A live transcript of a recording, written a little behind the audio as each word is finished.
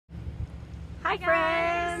Hi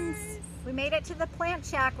friends! We made it to the plant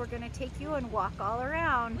shack. We're going to take you and walk all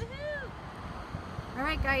around.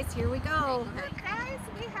 Alright guys, here we go. Look guys,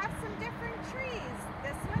 we have some different trees.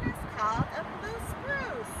 This one is called a blue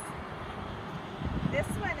spruce. This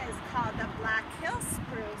one is called a Black Hill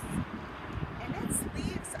spruce. And its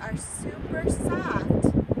leaves are super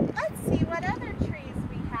soft. Let's see what other trees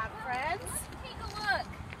we have, friends. Let's take a look.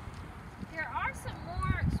 There are some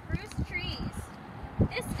more spruce trees.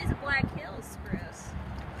 This is a Black Hill spruce.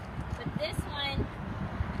 But this one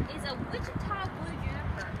is a Wichita blue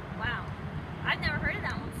juniper. Wow. I've never heard of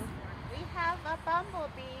that one before. We have a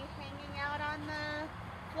bumblebee hanging out on the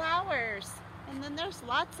flowers. And then there's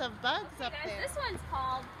lots of bugs up guys, there. this one's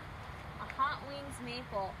called a Hot Wings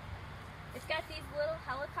maple. It's got these little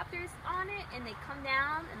helicopters on it, and they come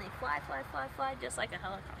down and they fly, fly, fly, fly, just like a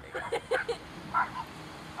helicopter.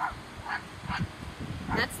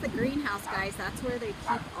 That's the greenhouse, guys. That's where they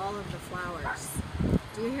keep all of the flowers.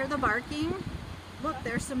 Do you hear the barking? Look,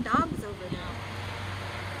 there's some dogs over there.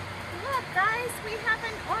 Look guys, we have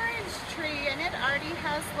an orange tree and it already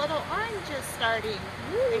has little oranges starting.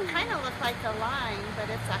 They kind of look like a lime, but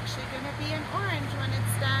it's actually going to be an orange when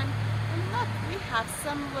it's done. And look, we have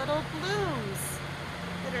some little blooms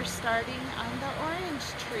that are starting on the orange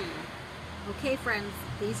tree. Okay friends,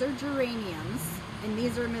 these are geraniums and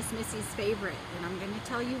these are Miss Missy's favorite, and I'm going to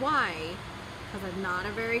tell you why, because I'm not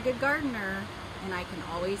a very good gardener and I can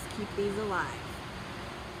always keep these alive.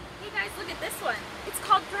 Hey guys, look at this one. It's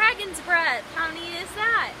called Dragon's Breath. How neat is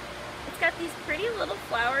that? It's got these pretty little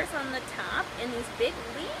flowers on the top and these big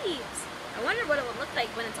leaves. I wonder what it would look like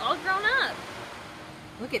when it's all grown up.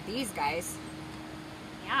 Look at these guys.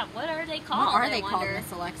 Yeah, what are they called? What are they called,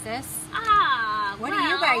 Miss Alexis? What do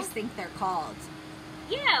you guys think they're called?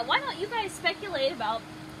 Yeah, why don't you guys speculate about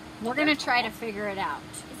We're going to try to figure it out.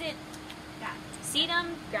 Is it sedum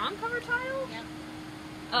ground cover tile? Yep.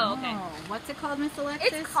 Oh, okay. Oh, what's it called, Miss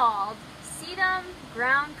Alexis? It's called sedum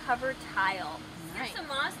ground cover tile. Nice. Here's some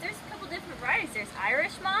moss. There's a couple different varieties. There's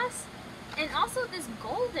Irish moss and also this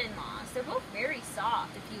golden moss. They're both very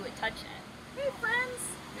soft if you would touch it. Hey friends,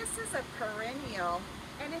 this is a perennial.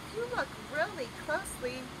 And if you look really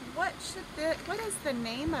closely, what is the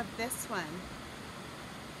name of this one?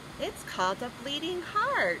 It's called a bleeding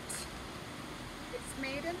heart. It's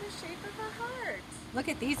made in the shape of a heart. Look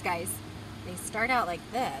at these guys. They start out like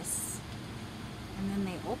this, and then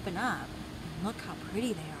they open up, and look how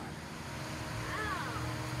pretty they are. Wow.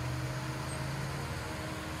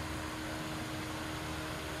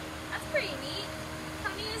 That's pretty neat.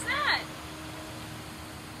 How neat is that?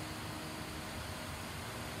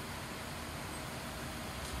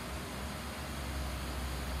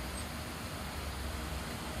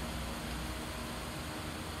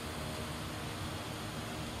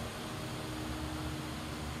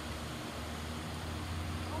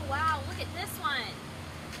 Wow, look at this one.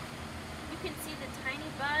 You can see the tiny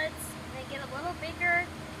buds, and they get a little bigger,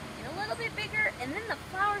 and a little bit bigger, and then the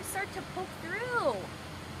flowers start to poke through.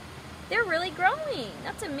 They're really growing.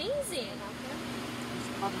 That's amazing.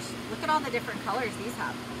 Look at all the different colors these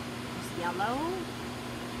have. There's yellow,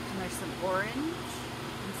 and there's some orange,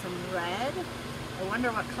 and some red. I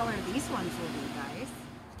wonder what color these ones will be, guys.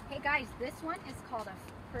 Hey guys, this one is called a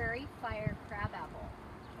prairie fire crabapple.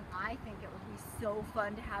 I think it would be so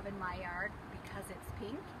fun to have in my yard because it's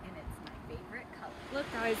pink and it's my favorite color. Look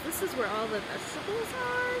guys, this is where all the vegetables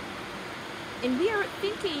are. And we are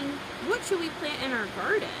thinking, what should we plant in our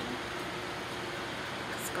garden?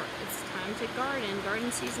 It's time to garden.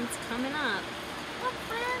 Garden season's coming up. Look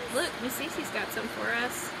friends, Look, Miss Cece's got some for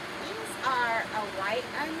us. these are a white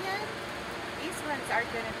onion. These ones are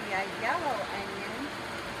going to be a yellow onion.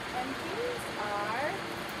 And these are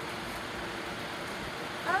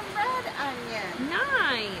a red onion.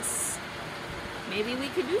 Nice. Maybe we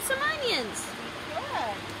could do some onions.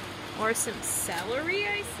 Good. Or some celery,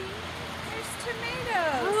 I see. There's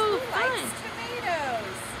tomatoes. Oh, Who fun. likes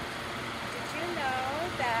tomatoes? Did you know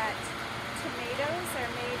that tomatoes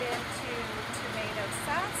are made into tomato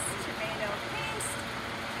sauce, tomato paste?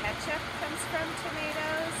 Ketchup comes from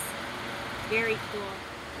tomatoes. Very cool.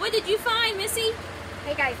 What did you find, Missy?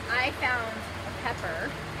 Hey guys, I found a pepper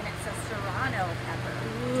and it's a serrano pepper.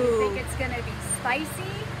 Do you Ooh. think it's going to be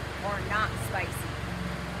spicy or not spicy?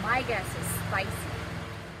 My guess is spicy.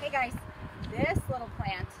 Hey guys, this little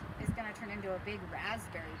plant is going to turn into a big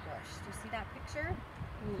raspberry bush. Do you see that picture?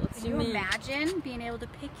 Ooh, let's Can you zoom in. imagine being able to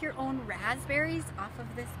pick your own raspberries off of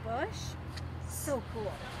this bush? So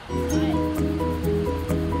cool.